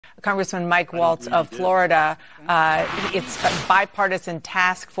Congressman Mike Waltz of Florida. It's a bipartisan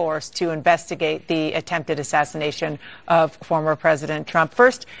task force to investigate the attempted assassination of former President Trump.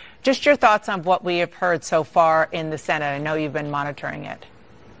 First, just your thoughts on what we have heard so far in the Senate. I know you've been monitoring it.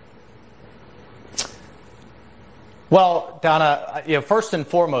 Well, Donna, first and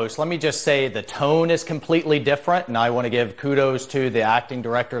foremost, let me just say the tone is completely different, and I want to give kudos to the acting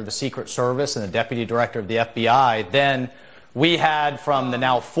director of the Secret Service and the deputy director of the FBI than we had from the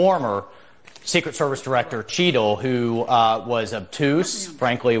now former Secret Service Director Cheadle, who was obtuse,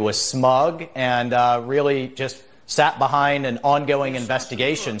 frankly was smug, and really just sat behind an ongoing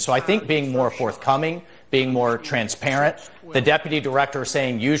investigation. So I think being more forthcoming, being more transparent, the deputy director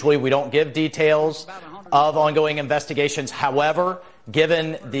saying usually we don't give details of ongoing investigations. However,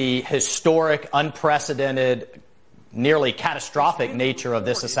 given the historic, unprecedented, nearly catastrophic nature of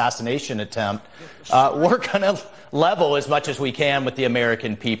this assassination attempt, we're going to level as much as we can with the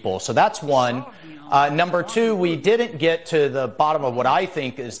American people. So that's one. Number two, we didn't get to the bottom of what I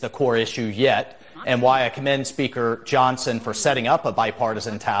think is the core issue yet, and why I commend Speaker Johnson for setting up a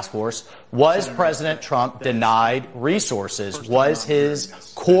bipartisan task force. Was President Trump denied resources? Was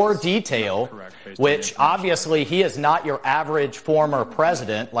his core detail, which obviously he is not your average former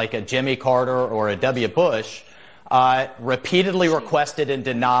president like a Jimmy Carter or a W. Bush, repeatedly requested and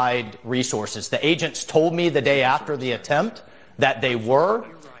denied resources. The agents told me the day after the attempt that they were.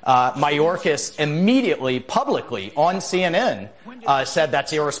 Mayorkas immediately, publicly on CNN, said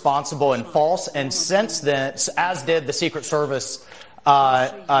that's irresponsible and false. And since then, as did the Secret Service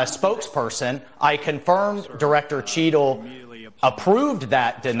spokesperson, I confirmed Director Cheadle approved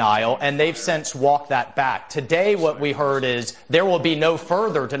that denial, and they've since walked that back. Today, what we heard is there will be no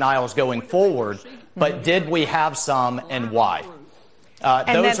further denials going forward. But did we have some, and why?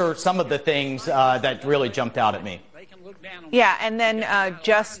 Those are some of the things that really jumped out at me. Yeah, and then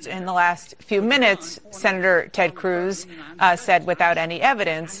just in the last few minutes, Senator Ted Cruz said without any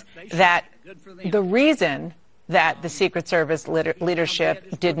evidence that the reason that the Secret Service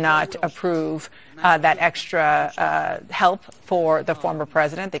leadership did not approve that extra help for the former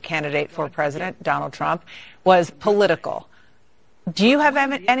president, the candidate for president, Donald Trump, was political. Do you have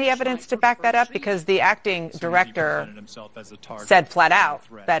any evidence to back that up? Because the acting director said flat out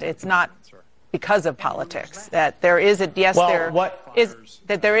that it's not because of politics, that there is a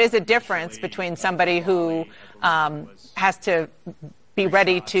there is a difference between somebody who has to be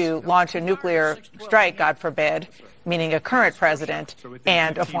ready to launch a nuclear strike, God forbid, meaning a current president,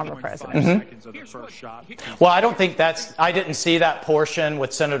 and a former president. Mm-hmm. Well, I don't think I didn't see that portion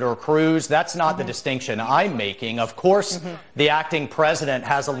with Senator Cruz. That's not the distinction I'm making. Of course, the acting president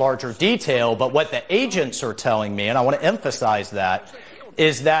has a larger detail, but what the agents are telling me, and I want to emphasize that,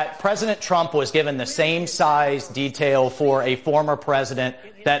 is that President Trump was given the same size detail for a former president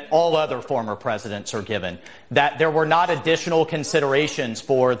that all other former presidents are given, that there were not additional considerations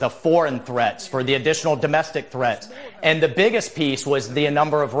for the foreign threats, for the additional domestic threats. And the biggest piece was the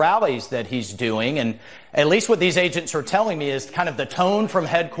number of rallies that he's doing. And at least what these agents are telling me is kind of the tone from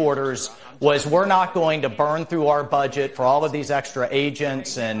headquarters was we're not going to burn through our budget for all of these extra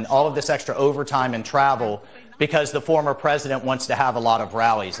agents and all of this extra overtime and travel because the former president wants to have a lot of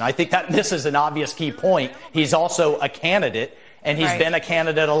rallies. And I think that this is an obvious key point. He's also a candidate, and he's been a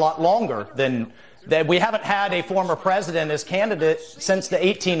candidate a lot longer than that. We haven't had a former president as candidate since the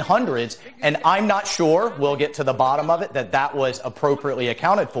 1800s, and I'm not sure, we'll get to the bottom of it, that was appropriately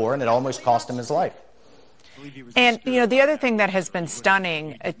accounted for, and it almost cost him his life. And, the other thing that has been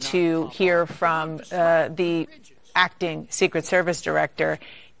stunning to hear from the acting Secret Service director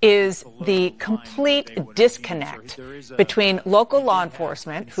is the complete disconnect between local law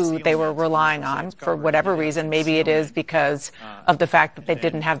enforcement, who they were relying on for whatever reason. Maybe it is because of the fact that they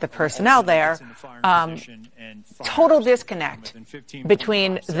didn't have the personnel there. Total disconnect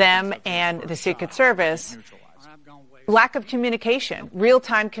between them and the Secret Service. Lack of communication,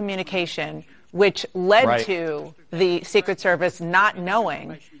 real-time communication, which led to the Secret Service not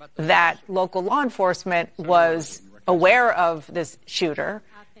knowing that local law enforcement was aware of this shooter,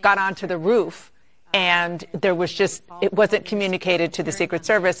 got onto the roof, and it wasn't communicated to the Secret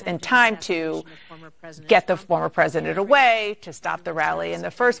Service in time to get the former president away, to stop the rally in the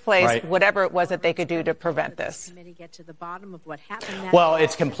first place, whatever it was that they could do to prevent this. Well,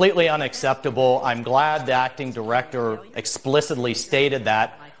 it's completely unacceptable. I'm glad the acting director explicitly stated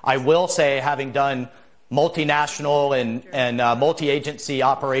that. I will say, having done multinational and multi-agency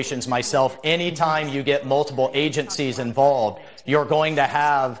operations myself, anytime you get multiple agencies involved, you're going to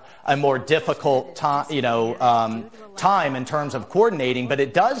have a more difficult time in terms of coordinating. But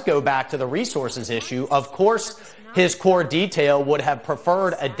it does go back to the resources issue. Of course, his core detail would have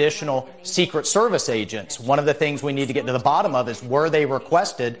preferred additional Secret Service agents. One of the things we need to get to the bottom of is, were they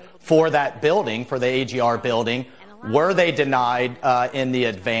requested for that building, for the AGR building? Were they denied in the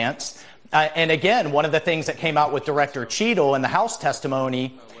advance? And again, one of the things that came out with Director Cheadle in the House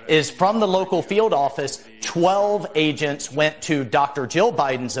testimony is, from the local field office, 12 agents went to Dr. Jill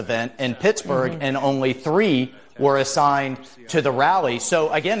Biden's event in Pittsburgh, and only 3 were assigned to the rally.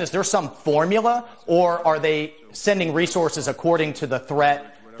 So again, is there some formula, or are they sending resources according to the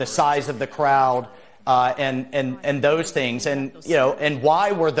threat, the size of the crowd, and those things? And and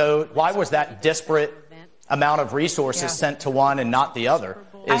why was that disparate amount of resources sent to one and not the other?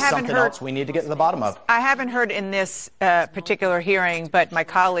 Is something else we need to get to the bottom of. I haven't heard in this particular hearing, but my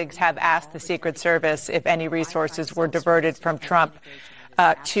colleagues have asked the Secret Service if any resources were diverted from Trump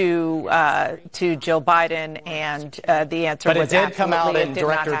to Jill Biden, and the answer was absolutely. But it did come out in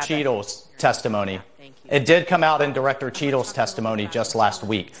Director Cheadle's testimony. It did come out in Director Cheadle's testimony just last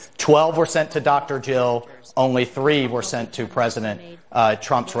week. 12 were sent to Dr. Jill. Only 3 were sent to President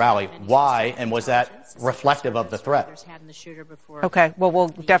Trump's rally. Why? And was that reflective of the threat? Okay. Well, we'll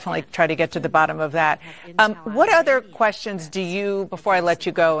definitely try to get to the bottom of that. What other questions do you, before I let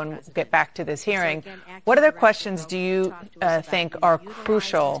you go and get back to this hearing, what other questions do you think are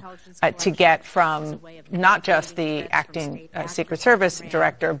crucial to get from not just the acting Secret Service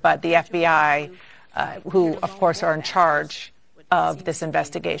director, but the FBI, who, of course, are in charge of this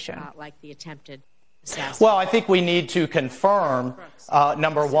investigation? Well, I think we need to confirm,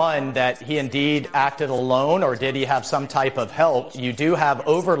 number one, that he indeed acted alone, or did he have some type of help? You do have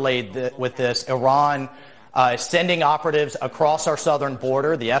overlaid with this Iran sending operatives across our southern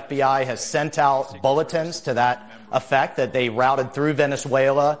border. The FBI has sent out bulletins to that effect, that they routed through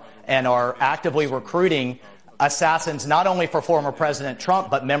Venezuela and are actively recruiting assassins, not only for former President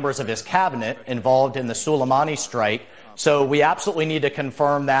Trump, but members of his cabinet involved in the Soleimani strike. So we absolutely need to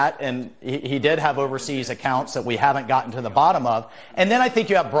confirm that, and he did have overseas accounts that we haven't gotten to the bottom of. And then I think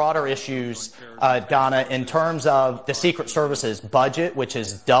you have broader issues, Donna, in terms of the Secret Service's budget, which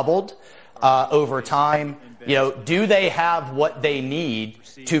has doubled over time. Do they have what they need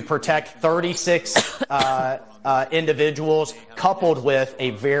to protect 36 individuals, coupled with a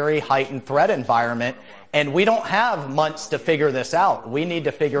very heightened threat environment? And we don't have months to figure this out. We need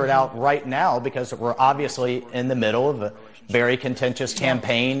to figure it out right now, because we're obviously in the middle of a very contentious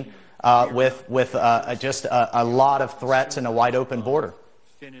campaign with just a lot of threats and a wide open border.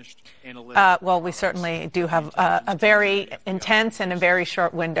 Well, we certainly do have a very intense and a very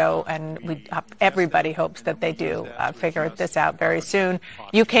short window, and everybody hopes that they do figure this out very soon.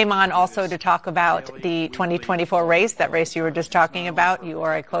 You came on also to talk about the 2024 race, that race you were just talking about. You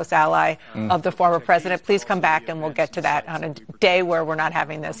are a close ally of the former president. Please come back, and we'll get to that on a day where we're not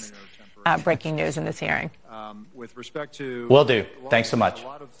having this breaking news in this hearing. Will do. Thanks so much.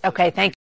 Okay, thank you.